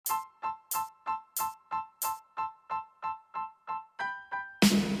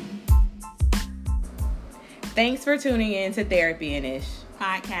Thanks for tuning in to Therapy and Ish,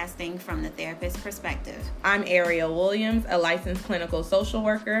 podcasting from the therapist perspective. I'm Ariel Williams, a licensed clinical social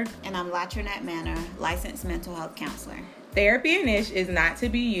worker. And I'm Latrinette Manor, licensed mental health counselor. Therapy and Ish is not to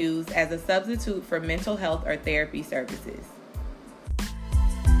be used as a substitute for mental health or therapy services.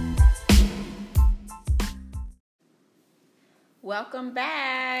 Welcome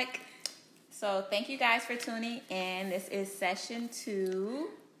back. So thank you guys for tuning in. This is session 2.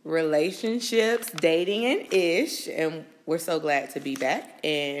 Relationships, dating, and ish. And we're so glad to be back.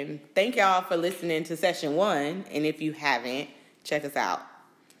 And thank y'all for listening to session 1. And if you haven't, check us out.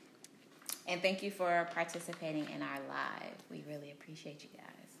 And thank you for participating in our live. We really appreciate you guys.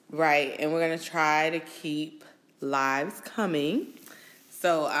 Right. And we're going to try to keep lives coming.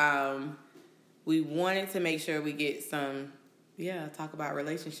 So we wanted to make sure we get some, talk about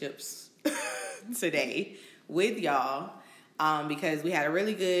relationships today with y'all. Because we had a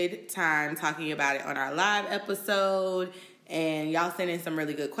really good time talking about it on our live episode, and y'all sent in some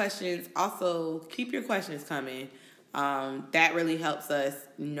really good questions. Also, keep your questions coming. That really helps us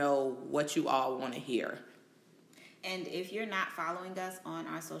know what you all want to hear. And if you're not following us on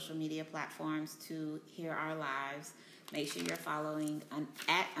our social media platforms to hear our lives, make sure you're following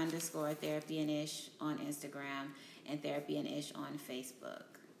at _therapyandish on Instagram and therapyandish on Facebook.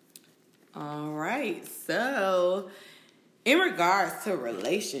 All right, so in regards to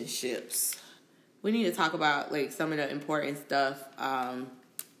relationships, we need to talk about some of the important stuff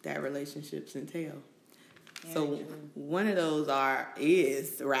that relationships entail. One of those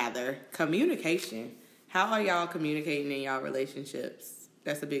is communication. How are y'all communicating in y'all relationships?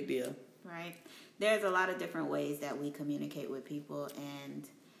 That's a big deal. Right. There's a lot of different ways that we communicate with people, and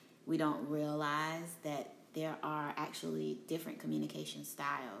we don't realize that there are actually different communication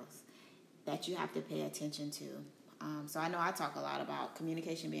styles that you have to pay attention to. So I know I talk a lot about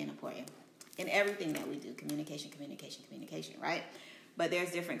communication being important in everything that we do. Communication, right? But there's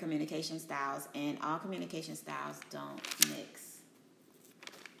different communication styles, and all communication styles don't mix.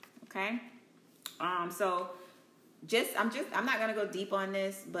 Okay? So I'm not going to go deep on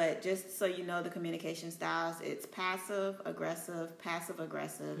this, but just so you know the communication styles, it's passive aggressive,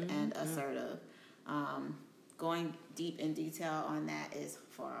 and assertive. Going deep in detail on that is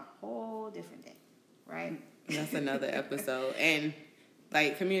for a whole different day, right? That's another episode. And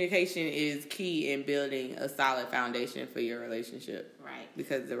communication is key in building a solid foundation for your relationship. Right.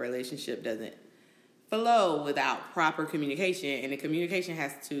 Because the relationship doesn't flow without proper communication. And the communication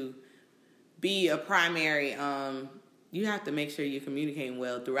has to be a primary, you have to make sure you're communicating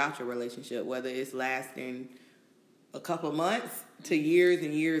well throughout your relationship, whether it's lasting a couple months to years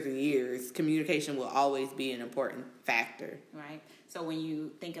and years and years. Communication will always be an important factor. Right. So when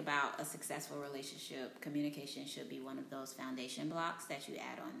you think about a successful relationship, communication should be one of those foundation blocks that you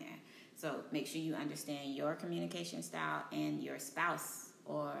add on there. So make sure you understand your communication style, and your spouse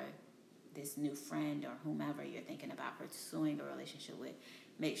or this new friend or whomever you're thinking about pursuing a relationship with,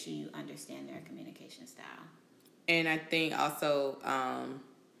 make sure you understand their communication style. And I think also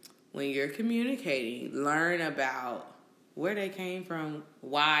when you're communicating, learn about where they came from,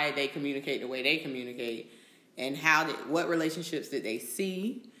 why they communicate the way they communicate, and what relationships did they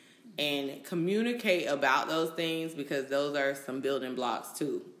see, and communicate about those things, because those are some building blocks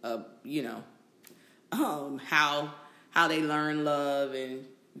too of how they learn love and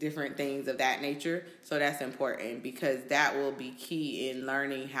different things of that nature. So that's important, because that will be key in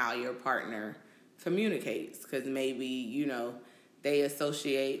learning how your partner communicates, because maybe they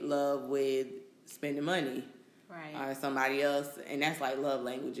associate love with spending money. Right. Or somebody else, and that's like love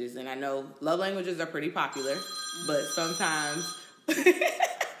languages. And I know love languages are pretty popular, but sometimes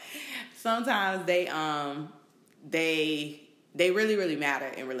they really, really matter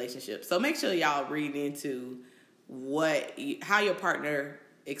in relationships. So make sure y'all read into how your partner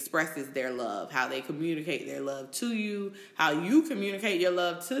expresses their love, how they communicate their love to you, how you communicate your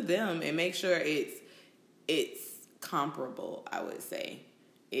love to them, and make sure it's comparable, I would say.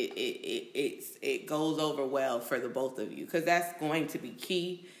 It goes over well for the both of you, because that's going to be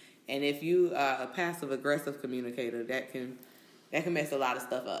key. And if you are a passive aggressive communicator, that can mess a lot of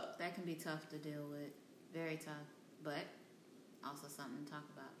stuff up. That can be tough to deal with, very tough, but also something to talk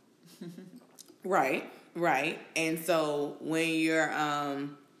about. Right. And so when you're, I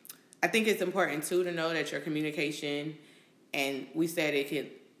think it's important too to know that your communication, and we said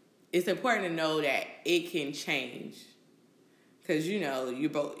it's important to know that it can change. Because,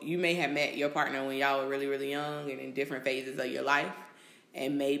 you may have met your partner when y'all were really, really young and in different phases of your life.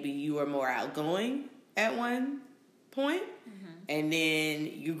 And maybe you were more outgoing at one point. Mm-hmm. And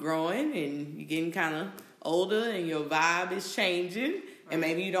then you're growing and you're getting kind of older and your vibe is changing. Right. And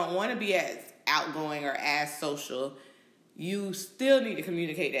maybe you don't want to be as outgoing or as social, you still need to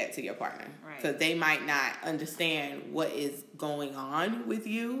communicate that to your partner. Because they might not understand what is going on with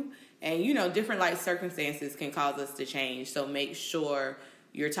you. And, you know, different life circumstances can cause us to change. So make sure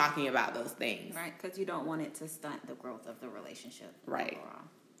you're talking about those things. Right, because you don't want it to stunt the growth of the relationship. Right.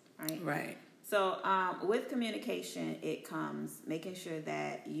 Overall. Right. So with communication, it comes making sure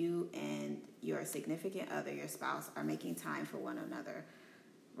that you and your significant other, your spouse, are making time for one another.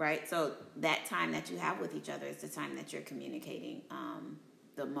 Right? So that time that you have with each other is the time that you're communicating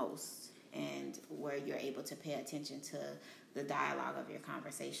the most, and where you're able to pay attention to the dialogue of your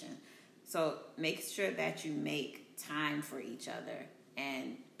conversation. So make sure that you make time for each other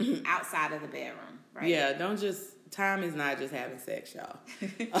and outside of the bedroom, right? Yeah, time is not just having sex, y'all.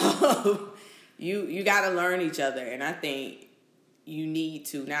 You got to learn each other, and I think you need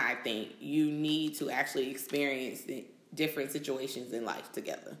to actually experience different situations in life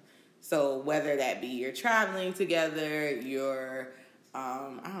together. So whether that be you're traveling together, you're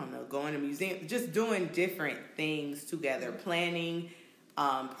going to museums, just doing different things together, planning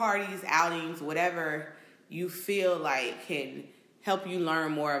parties, outings, whatever you feel like can help you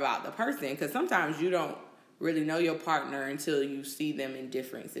learn more about the person. Because sometimes you don't really know your partner until you see them in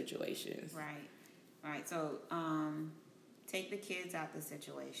different situations. Right. So take the kids out the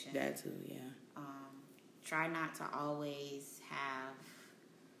situation. That too, yeah. Try not to always have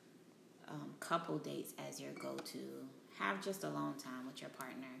couple dates as your go-to. Have just alone time with your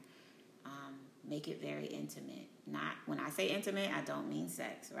partner. Make it very intimate. Not when I say intimate, I don't mean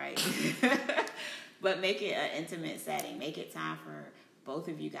sex, right? But make it an intimate setting. Make it time for both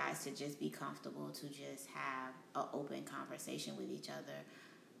of you guys to just be comfortable, to just have an open conversation with each other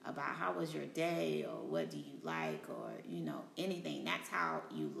about how was your day, or what do you like, or, you know, anything. That's how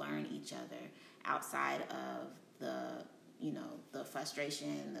you learn each other outside of the, you know, the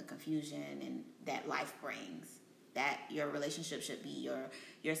frustration, the confusion, and that life brings. That your relationship should be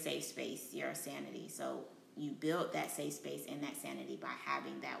your safe space, your sanity. So you build that safe space and that sanity by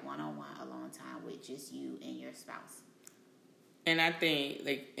having that one-on-one alone time with just you and your spouse. And I think,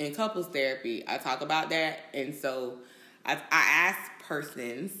 like, in couples therapy, I talk about that. And so I ask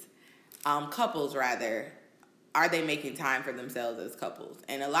couples rather, are they making time for themselves as couples?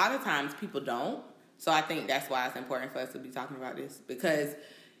 And a lot of times people don't. So I think that's why it's important for us to be talking about this, because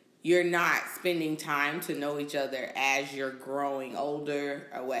you're not spending time to know each other as you're growing older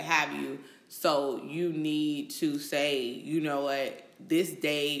or what have you. So you need to say, you know what, this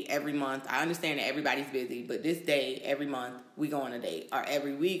day every month, I understand that everybody's busy, but this day every month we go on a date, or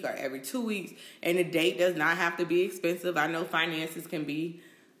every week, or every 2 weeks. And the date does not have to be expensive. I know finances can be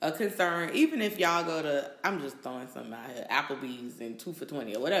a concern, even if y'all go to, I'm just throwing something out here, Applebee's and 2 for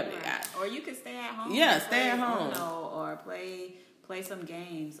 $20 or whatever they got. Or you can stay at home. Yeah, stay at home. Or play some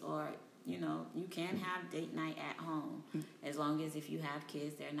games, or, you know, you can have date night at home, as long as if you have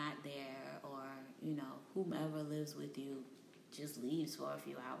kids, they're not there, or, you know, whomever lives with you just leaves for a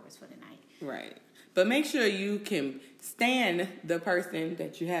few hours for the night. Right. But make sure you can stand the person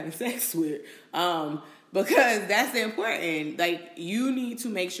that you're having sex with, because that's important. Like, you need to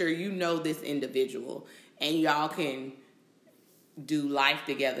make sure you know this individual and y'all can do life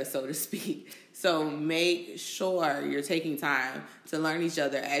together, so to speak. So make sure you're taking time to learn each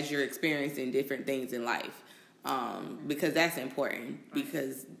other as you're experiencing different things in life, because that's important,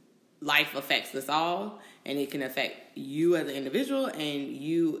 because life affects us all, and it can affect you as an individual and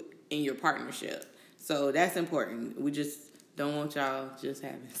you in your partnership. So that's important. We just don't want y'all just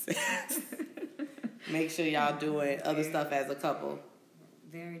having sex. Make sure y'all doing other stuff as a couple.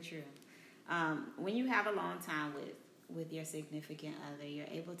 Very true. When you have a long time with your significant other, you're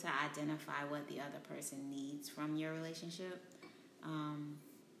able to identify what the other person needs from your relationship.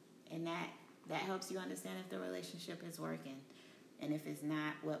 And that helps you understand if the relationship is working. And if it's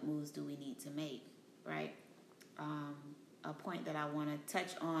not, what moves do we need to make, right? A point that I want to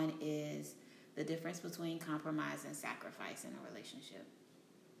touch on is the difference between compromise and sacrifice in a relationship.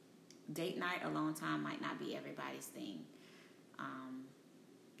 Date night, alone time might not be everybody's thing.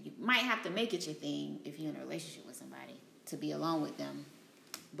 You might have to make it your thing if you're in a relationship with somebody, to be alone with them.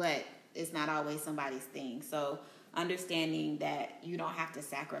 But it's not always somebody's thing. So understanding that you don't have to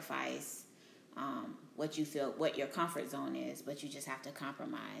sacrifice what you feel, what your comfort zone is, but you just have to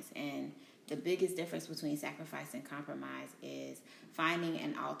compromise. And the biggest difference between sacrifice and compromise is finding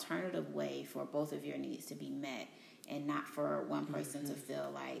an alternative way for both of your needs to be met, and not for one person to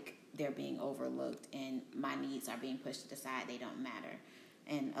feel like they're being overlooked and my needs are being pushed to the side, they don't matter.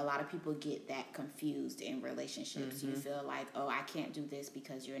 And a lot of people get that confused in relationships. You feel like, oh, I can't do this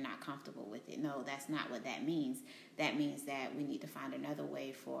because you're not comfortable with it. No, that's not what that means. That means that we need to find another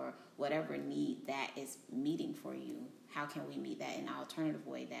way for whatever need that is meeting for you. How can we meet that in an alternative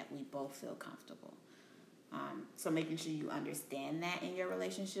way that we both feel comfortable? So making sure you understand that in your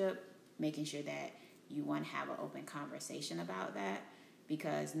relationship, making sure that you want to have an open conversation about that,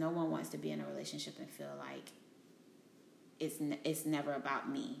 because no one wants to be in a relationship and feel like it's never about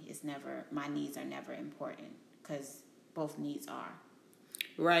me. It's never, my needs are never important, because both needs are.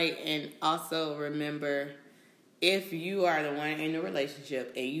 Right, and also remember, if you are the one in the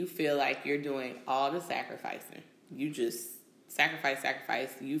relationship and you feel like you're doing all the sacrificing, you just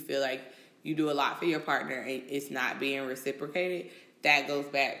sacrifice, you feel like you do a lot for your partner and it's not being reciprocated, that goes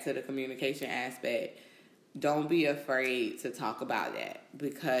back to the communication aspect. Don't be afraid to talk about that,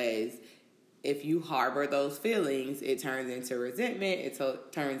 because if you harbor those feelings, it turns into resentment, it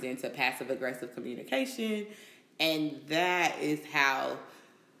turns into passive-aggressive communication, and that is how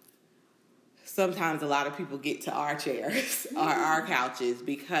sometimes a lot of people get to our chairs or our couches,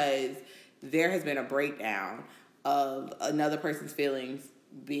 because there has been a breakdown of another person's feelings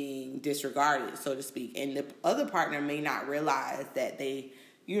being disregarded, so to speak, and the other partner may not realize that they,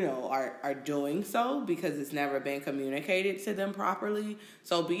 are doing so because it's never been communicated to them properly.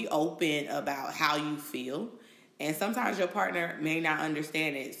 So be open about how you feel, and sometimes your partner may not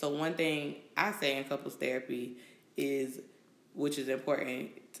understand it. So one thing I say in couples therapy is, which is important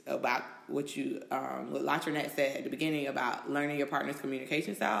about what Latronette said at the beginning about learning your partner's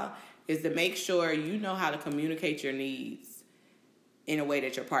communication style, is to make sure you know how to communicate your needs in a way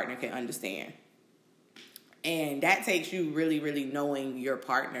that your partner can understand. And that takes you really, really knowing your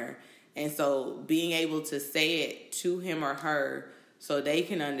partner. And so being able to say it to him or her so they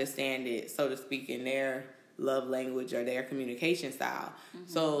can understand it, so to speak, in their love language or their communication style.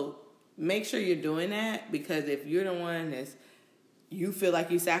 So make sure you're doing that, because if you're the one you feel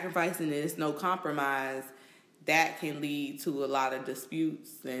like you're sacrificing and there's no compromise, that can lead to a lot of disputes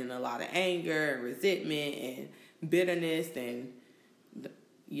and a lot of anger and resentment and bitterness, and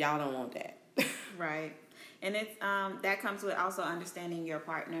y'all don't want that. Right. And it's that comes with also understanding your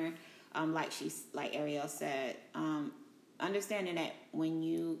partner, like Ariel said, understanding that when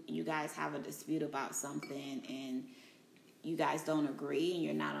you guys have a dispute about something and you guys don't agree and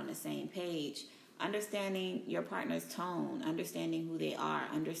you're not on the same page, understanding your partner's tone, understanding who they are,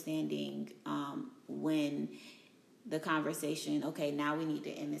 understanding when the conversation, okay, now we need to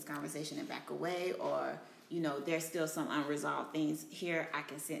end this conversation and back away, or there's still some unresolved things here I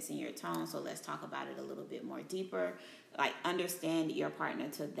can sense in your tone, so let's talk about it a little bit more deeper. Like, understand your partner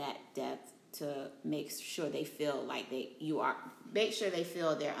to that depth to make sure they feel like make sure they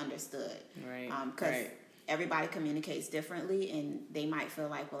feel they're understood. Right. Because everybody communicates differently, and they might feel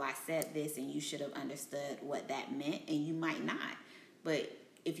like, well, I said this and you should have understood what that meant, and you might not. But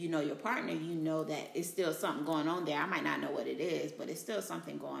if you know your partner, you know that it's still something going on there. I might not know what it is, but it's still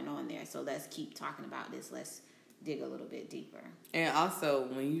something going on there. So let's keep talking about this. Let's dig a little bit deeper. And also,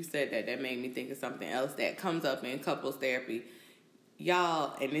 when you said that made me think of something else that comes up in couples therapy.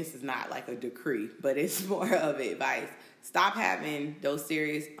 Y'all, and this is not like a decree, but it's more of advice. Stop having those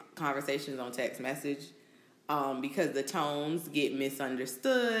serious conversations on text message, because the tones get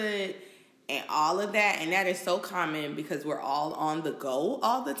misunderstood and all of that. And that is so common because we're all on the go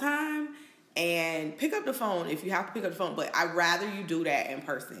all the time. And pick up the phone if you have to pick up the phone. But I'd rather you do that in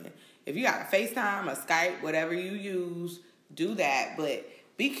person. If you got a FaceTime, a Skype, whatever you use, do that. But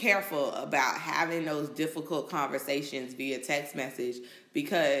be careful about having those difficult conversations via text message,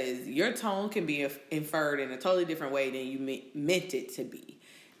 because your tone can be inferred in a totally different way than you meant it to be.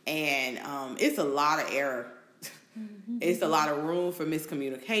 And it's a lot of error. It's a lot of room for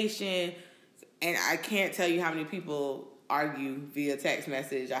miscommunication. And I can't tell you how many people argue via text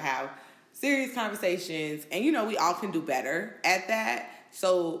message or have serious conversations. And, we all can do better at that.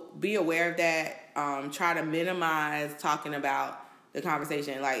 So be aware of that. Try to minimize talking about the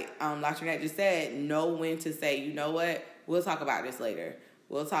conversation. Like Latronette just said, know when to say, you know what, we'll talk about this later.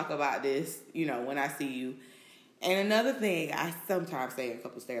 We'll talk about this, when I see you. And another thing I sometimes say in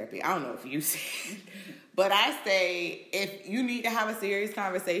couples therapy, I don't know if you say it, but I say, if you need to have a serious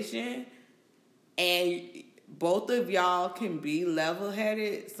conversation and both of y'all can be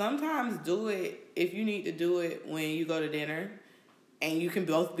level-headed, sometimes do it if you need to do it when you go to dinner and you can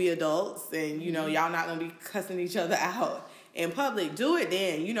both be adults and, y'all not going to be cussing each other out in public. Do it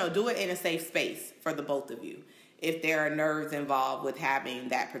then. Do it in a safe space for the both of you. if there are nerves involved with having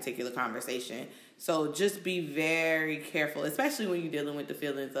that particular conversation. So just be very careful, especially when you're dealing with the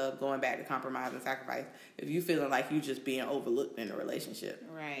feelings of going back to compromise and sacrifice, if you're feeling like you're just being overlooked in a relationship.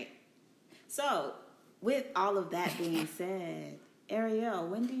 Right. So, with all of that being said, Ariel,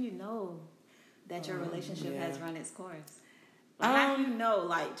 when do you know that your relationship has run its course? Like, how do you know,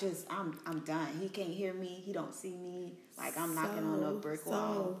 like, just, I'm done. He can't hear me. He don't see me. Like, I'm knocking on a brick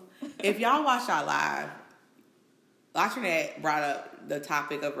wall. If y'all watch our live, Latoinette brought up the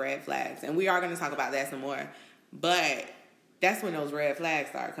topic of red flags, and we are going to talk about that some more. But that's when those red flags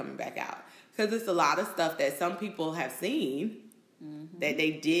start coming back out. Because it's a lot of stuff that some people have seen that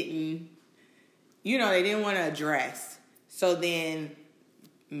they didn't, they didn't want to address. So then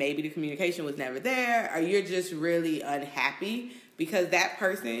maybe the communication was never there, or you're just really unhappy because that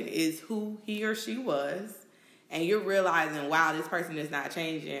person is who he or she was, and you're realizing, wow, this person is not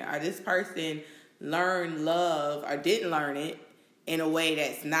changing, or this person learned love or didn't learn it in a way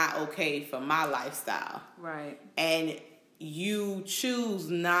that's not okay for my lifestyle. Right. And you choose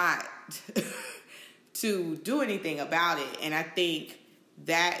not to do anything about it. And I think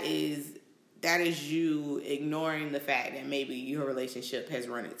that is you ignoring the fact that maybe your relationship has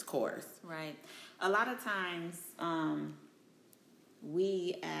run its course. Right. A lot of times,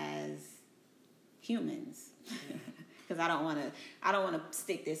 we as humans, because I don't want to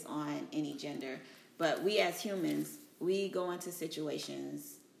stick this on any gender, but we as humans, we go into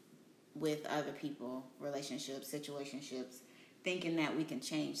situations with other people, relationships, situationships, thinking that we can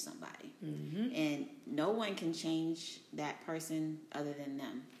change somebody. Mm-hmm. And no one can change that person other than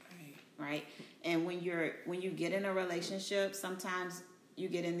them. Right? And when you get in a relationship, sometimes you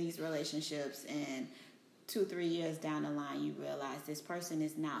get in these relationships and 2-3 years down the line, you realize this person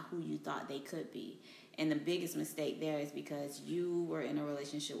is not who you thought they could be. And the biggest mistake there is because you were in a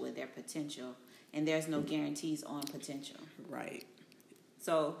relationship with their potential, and there's no guarantees on potential. Right.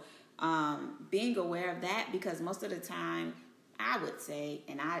 So, being aware of that, because most of the time, I would say,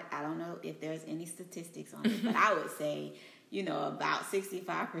 and I don't know if there's any statistics on it, but I would say, about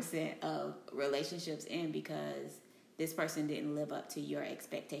 65% of relationships end because this person didn't live up to your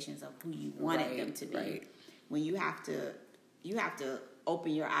expectations of who you wanted them to be. Right. When you have to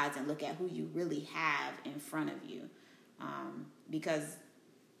open your eyes and look at who you really have in front of you, because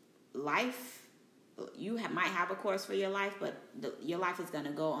life, you might have a course for your life, but your life is going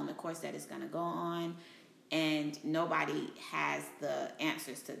to go on the course that it's going to go on, and nobody has the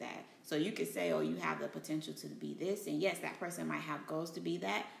answers to that. So you could say, you have the potential to be this, and yes, that person might have goals to be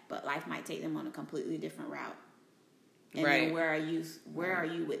that, but life might take them on a completely different route. And then where are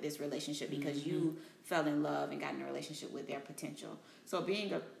you with this relationship? Because you fell in love and got in a relationship with their potential. So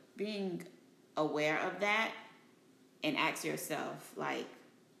being aware of that, and ask yourself, like,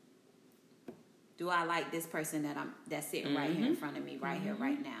 do I like this person that's sitting right here in front of me, right here,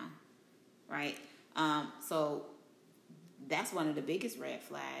 right now, right? So that's one of the biggest red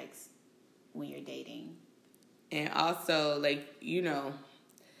flags when you're dating. And also,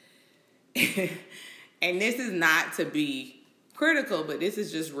 and this is not to be critical, but this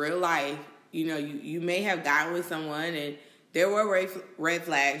is just real life. You may have gotten with someone and there were red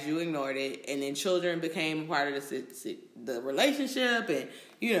flags, you ignored it, and then children became a part of the relationship, and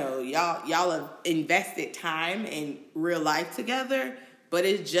y'all have invested time in real life together, but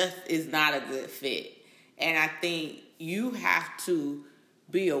it just is not a good fit. And I think you have to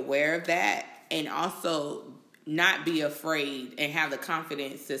be aware of that, and also not be afraid and have the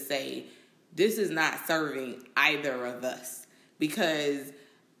confidence to say, this is not serving either of us. Because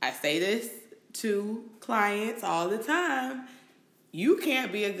I say this to clients all the time, you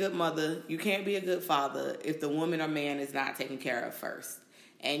can't be a good mother, you can't be a good father if the woman or man is not taken care of first.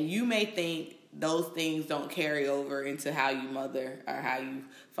 And you may think those things don't carry over into how you mother or how you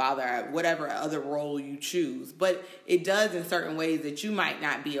father or whatever other role you choose, but it does in certain ways that you might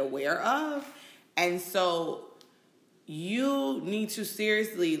not be aware of. And so you need to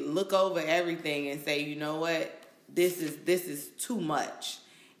seriously look over everything and say, you know what, this is too much.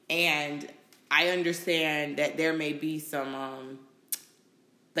 And I understand that there may be some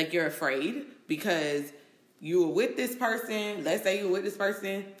you're afraid because you were with this person, let's say you were with this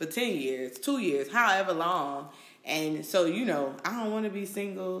person for 10 years, 2 years, however long. And so, I don't want to be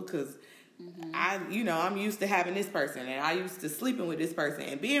single because I'm used to having this person and I used to sleeping with this person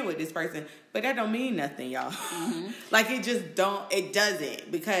and being with this person, but that don't mean nothing, y'all. It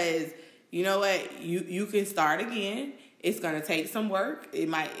doesn't, because you know what? You can start again. It's going to take some work.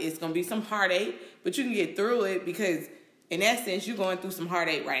 It's going to be some heartache, but you can get through it because in essence, you're going through some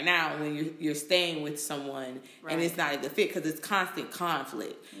heartache right now when you're staying with someone and it's not a good fit because it's constant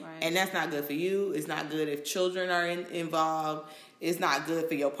conflict. Right. And that's not good for you. It's not good if children are involved. It's not good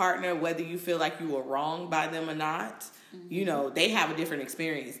for your partner, whether you feel like you were wronged by them or not. You know, they have a different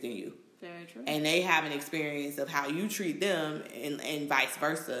experience than you. Very true. And they have an experience of how you treat them and vice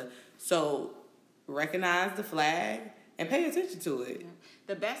versa. So recognize the flag and pay attention to it. Yeah.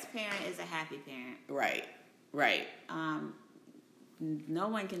 The best parent is a happy parent. Right. Right. No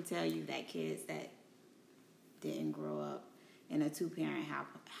one can tell you that kids that didn't grow up in a 2-parent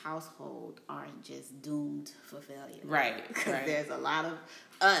household are just doomed for failure. Right. Because right. there's a lot of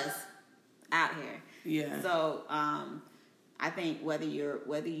us out here. Yeah. So I think whether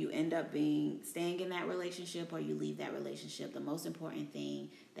you end up staying in that relationship or you leave that relationship, the most important thing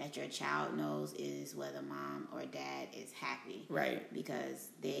that your child knows is whether mom or dad is happy. Right. Because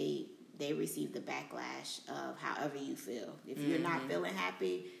they receive the backlash of however you feel. If you're not feeling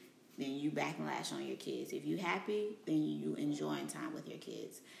happy, then you backlash on your kids. If you're happy, then you enjoying time with your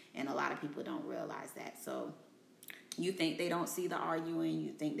kids. And a lot of people don't realize that. So you think they don't see the arguing,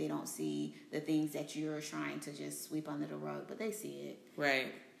 you think they don't see the things that you're trying to just sweep under the rug, but they see it.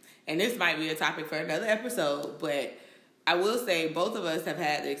 Right. And this might be a topic for another episode, but I will say both of us have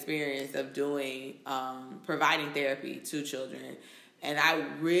had the experience of doing, providing therapy to children. And I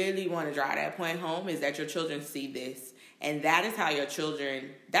really want to drive that point home is that your children see this. And that is how your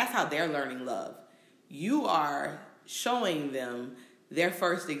children, that's how they're learning love. You are showing them their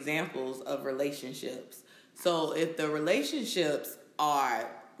first examples of relationships. So if the relationships are,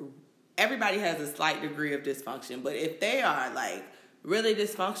 everybody has a slight degree of dysfunction, but if they are like really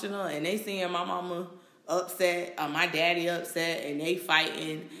dysfunctional and they seeing my mama upset, or my daddy upset, and they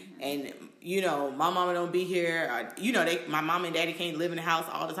fighting, and you know, my mama don't be here, or you know, my mom and daddy can't live in the house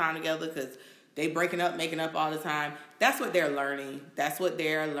all the time together because they breaking up, making up all the time. That's what they're learning. That's what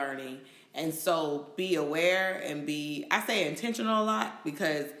they're learning. And so be aware and I say intentional a lot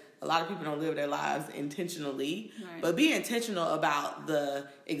because a lot of people don't live their lives intentionally, right. But be intentional about the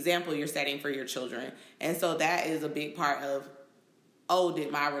example you're setting for your children. And so that is a big part of,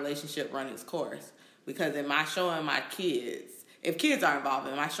 did my relationship run its course? Because am I showing my kids, if kids are involved,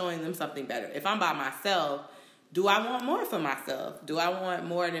 am I showing them something better? If I'm by myself, do I want more for myself? Do I want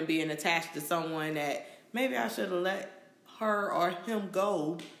more than being attached to someone that maybe I should have let her or him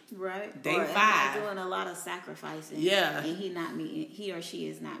go? Right. Day or 5. Am I doing a lot of sacrificing? Yeah. And he or she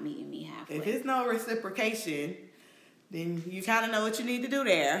is not meeting me halfway. If it's no reciprocation, then you kind of know what you need to do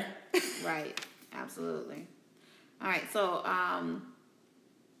there. Right. Absolutely. All right. So,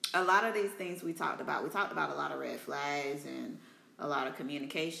 a lot of these things we talked about a lot of red flags and a lot of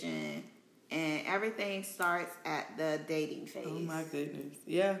communication, and everything starts at the dating phase. Oh my goodness.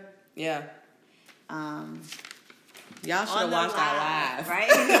 Yeah. Yeah. Y'all should have watched our live. Right?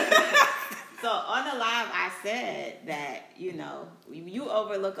 So on the live, I said that, you know, you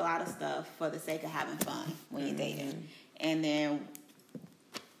overlook a lot of stuff for the sake of having fun when you're dating. And then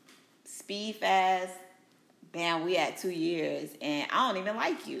speed fast, bam, we at 2 years, and I don't even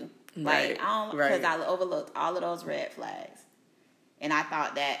like you. Right. Like, I don't, because I overlooked all of those red flags. And I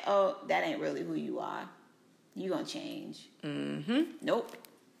thought that, that ain't really who you are. You gonna change. Mm-hmm. Nope.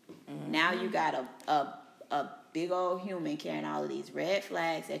 Mm-hmm. Now you got a big old human carrying all of these red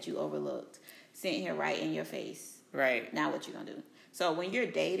flags that you overlooked, sitting here right in your face. Right. Now what you gonna do? So when you're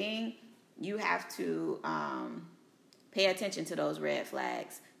dating, you have to pay attention to those red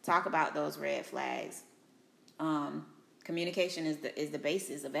flags. Talk about those red flags. Communication is the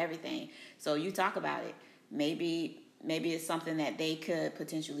basis of everything. So you talk about it. Maybe it's something that they could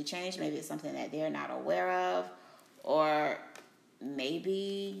potentially change. Maybe it's something that they're not aware of, or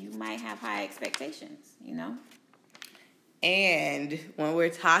maybe you might have high expectations, you know? And when we're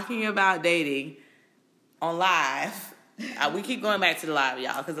talking about dating on live, we keep going back to the live,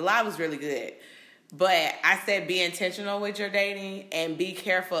 y'all, because the live was really good. But I said be intentional with your dating and be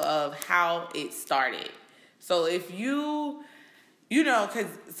careful of how it started. So if you know, because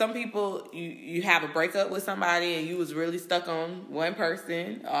some people, you have a breakup with somebody and you was really stuck on one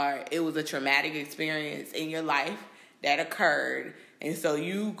person, or it was a traumatic experience in your life that occurred, and so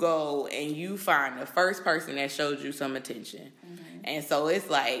you go and you find the first person that showed you some attention. Mm-hmm. And so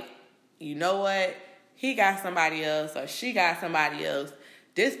it's like, you know what? He got somebody else or she got somebody else.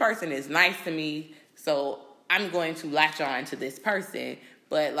 This person is nice to me, so I'm going to latch on to this person.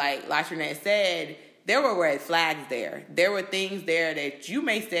 But like LaTrinette said, there were red flags there. There were things there that you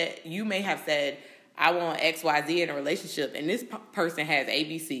may have said, I want XYZ in a relationship, and this person has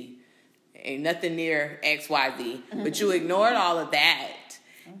ABC. Ain't nothing near XYZ. But you ignored all of that,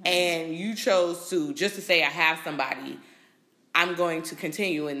 and you chose to, just to say I have somebody, I'm going to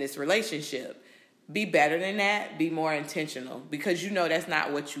continue in this relationship. Be better than that. Be more intentional, because you know that's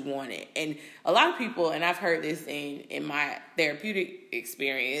not what you wanted. And a lot of people, and I've heard this in my therapeutic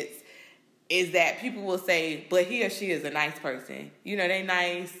experience, is that people will say, but he or she is a nice person. You know, they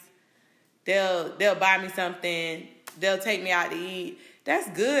nice. They'll buy me something. They'll take me out to eat. That's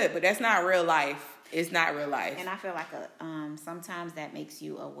good, but that's not real life. It's not real life. And I feel like sometimes that makes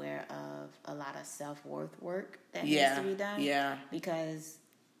you aware of a lot of self-worth work that needs to be done. Yeah. Because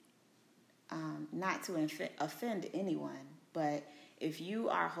not to offend anyone, but if you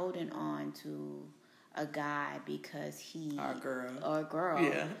are holding on to a guy because he... Or a girl.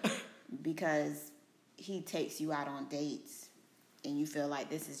 Yeah. Because he takes you out on dates and you feel like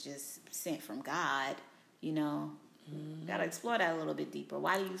this is just sent from God, you know, you got to explore that a little bit deeper.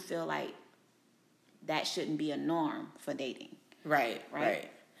 Why do you feel like that shouldn't be a norm for dating? Right.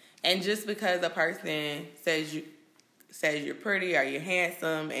 And just because a person says you're pretty or you're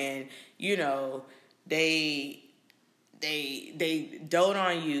handsome and, you know, they dote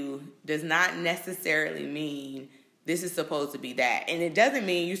on you does not necessarily mean this is supposed to be that. And it doesn't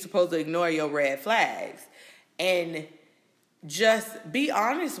mean you're supposed to ignore your red flags. And just be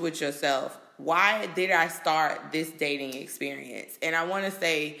honest with yourself. Why did I start this dating experience? And I want to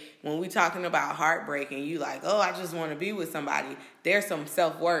say, when we're talking about heartbreak and you like, oh, I just want to be with somebody, there's some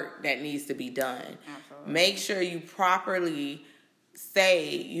self-work that needs to be done. Absolutely. Make sure you properly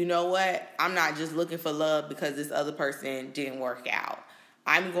say, you know what? I'm not just looking for love because this other person didn't work out.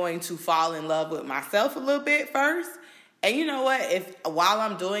 I'm going to fall in love with myself a little bit first. And you know what? If while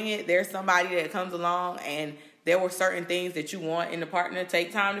I'm doing it, there's somebody that comes along and there were certain things that you want in the partner,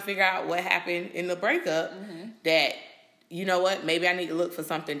 take time to figure out what happened in the breakup that, you know what, maybe I need to look for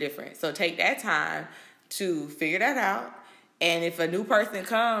something different. So take that time to figure that out. And if a new person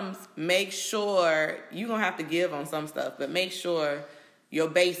comes, make sure you're going to have to give on some stuff, but make sure your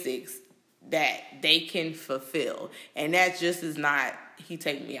basics that they can fulfill. And that just is not, he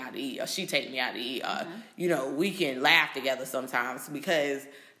take me out to eat or she take me out to eat. Or, you know, we can laugh together sometimes, because I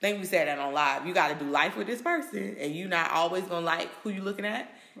think we said that on live. You got to do life with this person, and you're not always going to like who you looking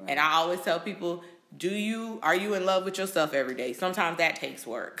at. Right. And I always tell people, are you in love with yourself every day? Sometimes that takes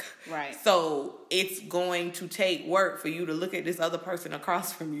work. Right. So it's going to take work for you to look at this other person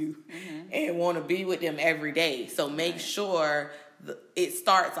across from you and want to be with them every day. So make sure it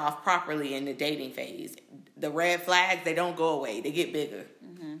starts off properly in the dating phase. The red flags, they don't go away. They get bigger.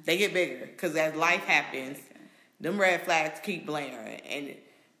 They get bigger because as life happens, them red flags keep blaring. And,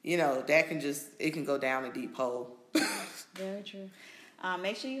 you know, it can go down a deep hole. Very true.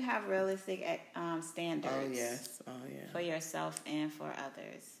 Make sure you have realistic standards for yourself and for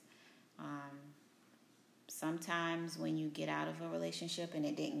others. Sometimes when you get out of a relationship and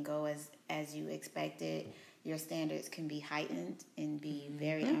it didn't go as you expected, your standards can be heightened and be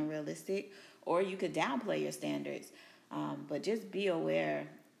very unrealistic, or you could downplay your standards. But just be aware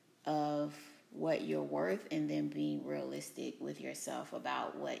of what you're worth and then being realistic with yourself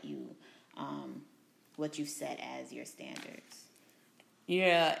about what you've set as your standards.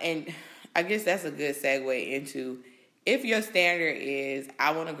 Yeah, and I guess that's a good segue into, if your standard is,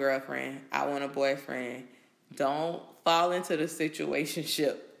 I want a girlfriend, I want a boyfriend, don't fall into the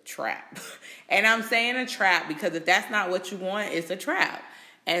situationship trap. And I'm saying a trap because if that's not what you want, it's a trap.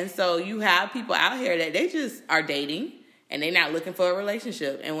 And so you have people out here that they just are dating and they're not looking for a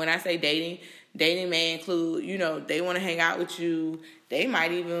relationship. And when I say dating may include, you know, they want to hang out with you. They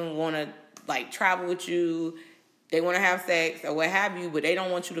might even want to like travel with you. They want to have sex or what have you, but they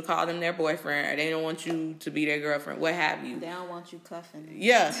don't want you to call them their boyfriend, or they don't want you to be their girlfriend, what have you. They don't want you cuffing.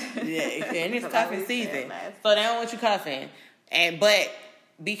 Yeah. And it's cuffing season. So they don't want you cuffing. But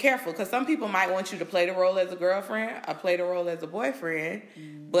be careful, because some people might want you to play the role as a girlfriend or play the role as a boyfriend,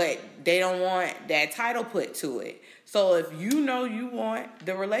 but they don't want that title put to it. So if you know you want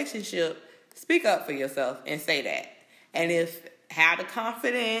the relationship, speak up for yourself and say that. And have the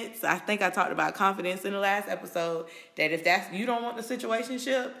confidence. I think I talked about confidence in the last episode, that if you don't want the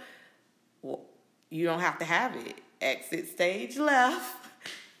situationship, well, you don't have to have it. Exit stage left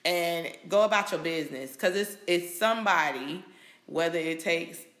and go about your business, because it's somebody, whether it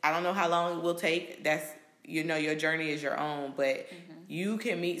takes, I don't know how long it will take, that's, you know, your journey is your own, but you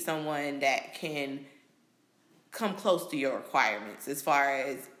can meet someone that can come close to your requirements as far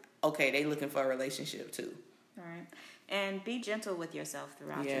as, okay, they looking for a relationship too. All right. And be gentle with yourself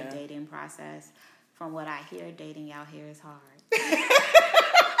throughout your dating process. From what I hear, dating out here is hard.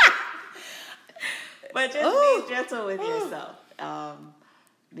 But just be gentle with yourself.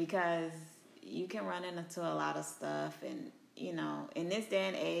 Because you can run into a lot of stuff, and you know, in this day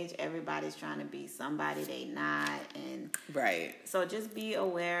and age, everybody's trying to be somebody they not. And right. So just be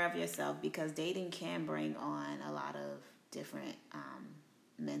aware of yourself, because dating can bring on a lot of different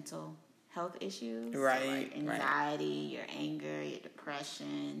mental health issues. Right. So like anxiety, your anger, your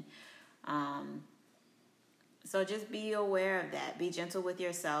depression. So just be aware of that. Be gentle with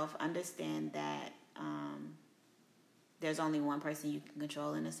yourself. Understand that there's only one person you can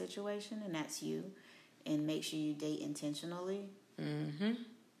control in a situation, and that's you. And make sure you date intentionally. And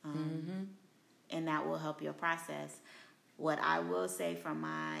that will help your process. What I will say from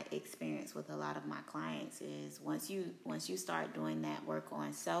my experience with a lot of my clients is once you start doing that work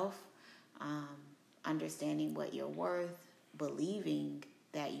on self, understanding what you're worth, believing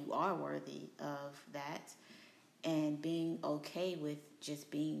that you are worthy of that, and being okay with just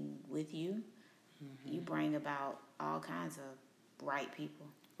being with you, you bring about all kinds of right people.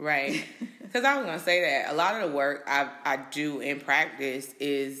 Right. Because I was going to say that a lot of the work I do in practice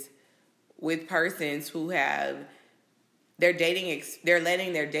is with persons who have they're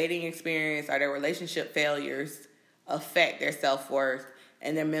letting their dating experience or their relationship failures affect their self-worth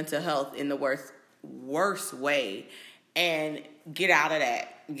and their mental health in the worst way. And get out of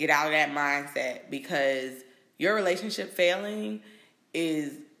that mindset, because your relationship failing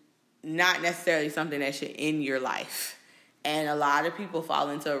is not necessarily something that should end your life. And a lot of people fall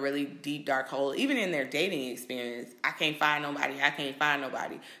into a really deep, dark hole, even in their dating experience. I can't find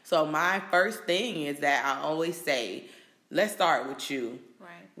nobody. So my first thing is that I always say, let's start with you. Right.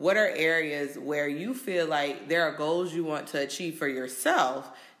 What are areas where you feel like there are goals you want to achieve for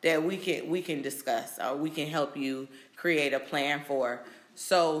yourself that we can discuss, or we can help you create a plan for?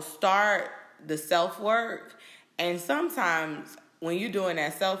 So start the self-work. And sometimes when you're doing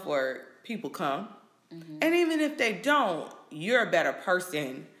that self-work, people come. And even if they don't, you're a better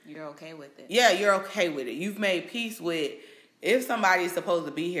person. You're okay with it. Yeah, you're okay with it. You've made peace with, if somebody is supposed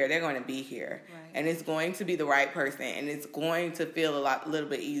to be here, they're going to be here. Right. And it's going to be the right person. And it's going to feel a little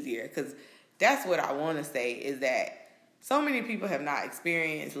bit easier. Because that's what I want to say, is that so many people have not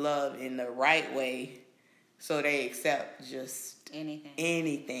experienced love in the right way. So they accept just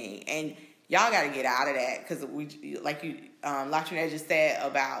anything. And y'all got to get out of that, because Latrina just said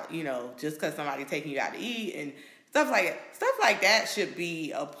about, just because somebody taking you out to eat and stuff like that should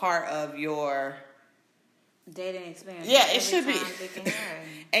be a part of your dating experience. Yeah, it should be.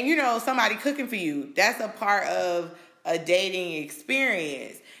 And somebody cooking for you, that's a part of a dating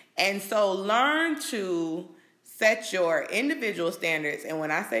experience. And so learn to set your individual standards. And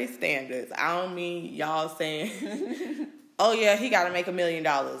when I say standards, I don't mean y'all saying oh yeah, he got to make $1 million,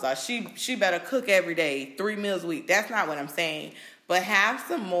 or she better cook every day, 3 meals a week. That's not what I'm saying. But have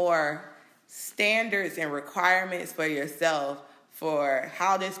some more standards and requirements for yourself for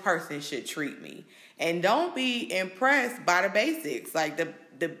how this person should treat me. And don't be impressed by the basics. Like the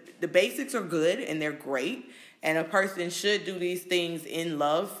basics are good and they're great, and a person should do these things in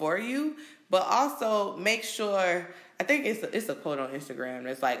love for you. But also make sure, I think it's a quote on Instagram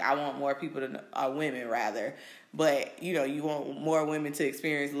that's like, I want more people women rather. But, you want more women to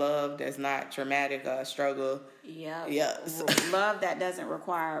experience love that's not traumatic or struggle. Yeah. Love that doesn't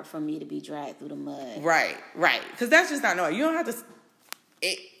require for me to be dragged through the mud. Right. Because that's just not normal. You don't have to,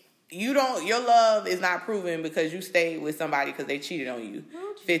 your love is not proven because you stayed with somebody because they cheated on you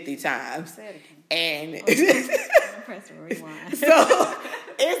 50 times. Say it again. And press rewind. So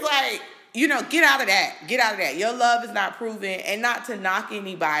it's like, get out of that. Your love is not proven, and not to knock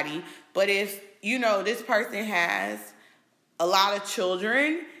anybody, but if this person has a lot of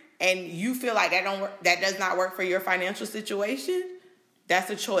children and you feel like that does not work for your financial situation, that's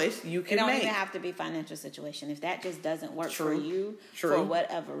a choice you can make. It don't even have to be financial situation. If that just doesn't work for you for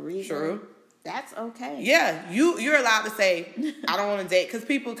whatever reason, that's okay. Yeah, you're allowed to say, I don't want to date, because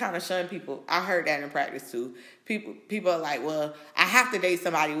people kind of shun people. I heard that in practice too. People are like, well, I have to date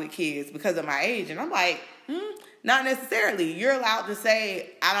somebody with kids because of my age. And I'm like, not necessarily. You're allowed to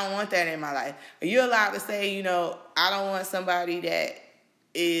say, I don't want that in my life. Or you're allowed to say, I don't want somebody that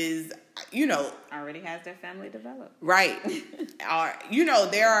is, already has their family developed. Right. Or,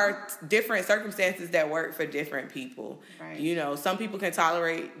 there are different circumstances that work for different people. Right. Some people can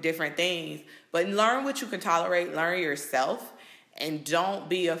tolerate different things, but learn what you can tolerate, learn yourself, and don't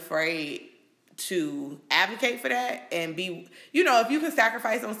be afraid to advocate for that, and be, if you can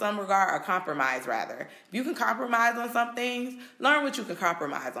sacrifice on some regard, or compromise rather. If you can compromise on some things, learn what you can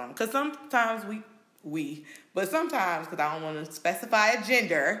compromise on. Because sometimes sometimes, because I don't want to specify a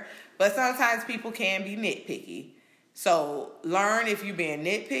gender, but sometimes people can be nitpicky. So learn if you're being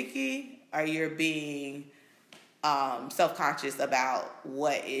nitpicky or you're being self-conscious about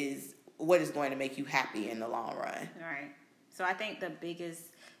what is going to make you happy in the long run. Right. So I think the biggest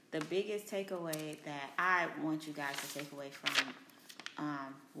takeaway that I want you guys to take away from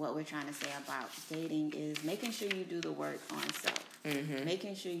what we're trying to say about dating is making sure you do the work on self. Mm-hmm.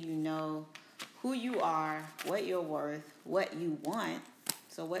 Making sure you know who you are, what you're worth, what you want,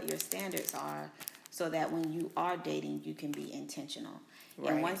 so what your standards are, so that when you are dating, you can be intentional.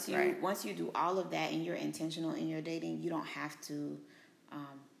 Right, and once you do all of that and you're intentional in your dating, you don't have to,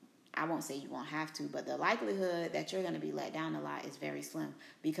 I won't say you won't have to, but the likelihood that you're going to be let down a lot is very slim,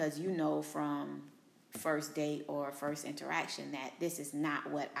 because you know from first date or first interaction that this is not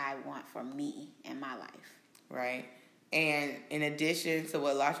what I want for me in my life. Right. And in addition to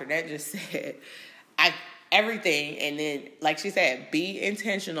what LaTrinette just said, everything, and then, like she said, be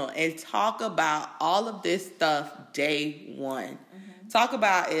intentional and talk about all of this stuff day one. Mm-hmm. Talk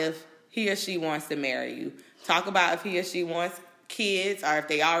about if he or she wants to marry you. Talk about if he or she wants kids, or if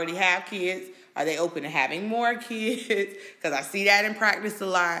they already have kids. Are they open to having more kids? Because I see that in practice a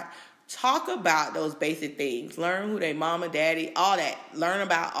lot. Talk about those basic things. Learn who they mama, daddy, all that. Learn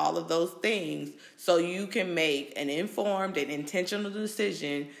about all of those things so you can make an informed and intentional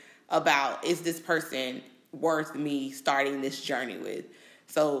decision about, is this person worth me starting this journey with?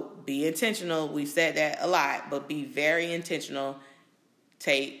 So be intentional. We've said that a lot, but be very intentional.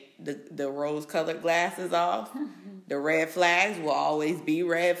 Take the rose-colored glasses off. The red flags will always be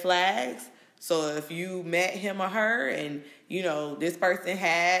red flags. So if you met him or her and, this person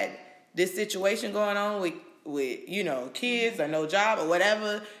had this situation going on with kids or no job or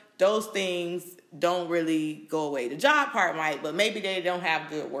whatever, those things don't really go away. The job part might, but maybe they don't have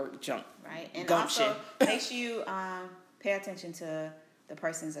good work junk. Right. And also make sure you pay attention to the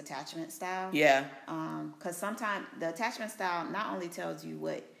person's attachment style. Yeah. Because sometimes the attachment style not only tells you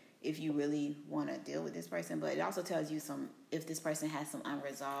if you really want to deal with this person, but it also tells you if this person has some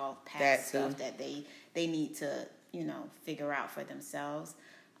unresolved past stuff that they need to, figure out for themselves.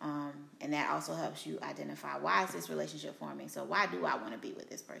 And that also helps you identify, why is this relationship forming? So why do I want to be with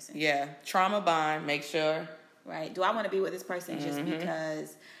this person? Yeah. Trauma bond, make sure. Right. Do I want to be with this person just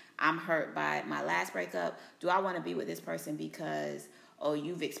because I'm hurt by my last breakup? Do I want to be with this person because,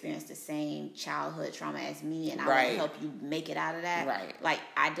 you've experienced the same childhood trauma as me and I want to help you make it out of that? Right. Like,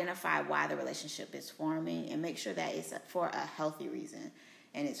 identify why the relationship is forming and make sure that it's for a healthy reason.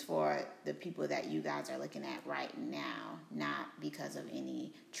 And it's for the people that you guys are looking at right now, not because of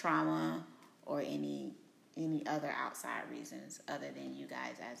any trauma or any other outside reasons other than you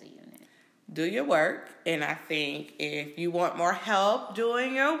guys as a unit. Do your work. And I think if you want more help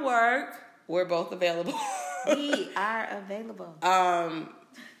doing your work, we're both available. We are available.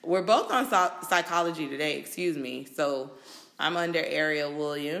 We're both on Psychology Today, excuse me. So I'm under Ariel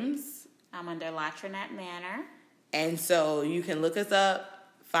Williams. I'm under LaTrinette Manor. And so you can look us up,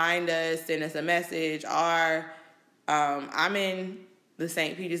 find us, send us a message. Or I'm in the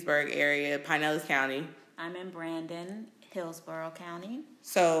St. Petersburg area, Pinellas County. I'm in Brandon, Hillsborough County.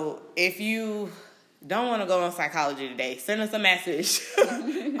 So if you don't want to go on Psychology Today, send us a message.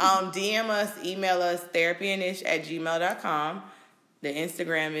 DM us, email us, therapyandish@gmail.com. The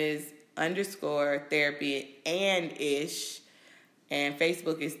Instagram is _therapy_and-ish. And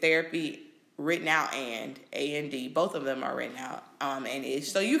Facebook is therapy written out and A-N-D. Both of them are written out and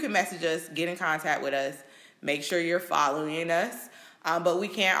ish. So you can message us, get in contact with us. Make sure you're following us. But we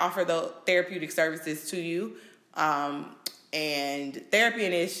can't offer the therapeutic services to you. And Therapy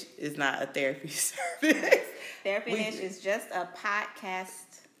and Ish is not a therapy service. Therapy and Ish is just a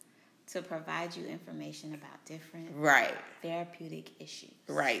podcast to provide you information about different therapeutic issues.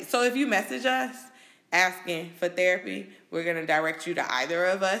 Right. So if you message us asking for therapy, we're going to direct you to either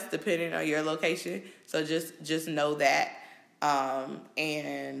of us, depending on your location. So just know that.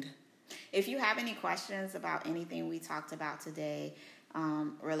 And if you have any questions about anything we talked about today,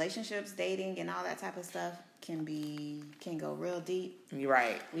 relationships, dating, and all that type of stuff can go real deep. You're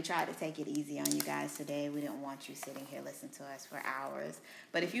right. We tried to take it easy on you guys today. We didn't want you sitting here listening to us for hours.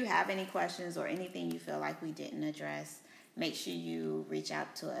 But if you have any questions or anything you feel like we didn't address, make sure you reach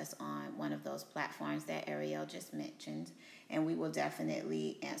out to us on one of those platforms that Ariel just mentioned, and we will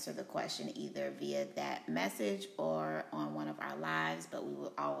definitely answer the question either via that message or on one of our lives, but we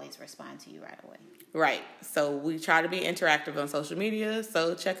will always respond to you right away. Right. So we try to be interactive on social media,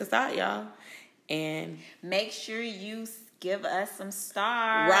 so check us out, y'all. And make sure you give us some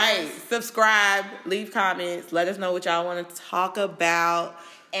stars. Right. Subscribe, leave comments, let us know what y'all want to talk about.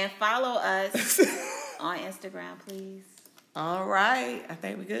 And follow us on Instagram, please. All right. I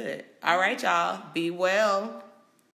think we're good. All right, y'all. Be well.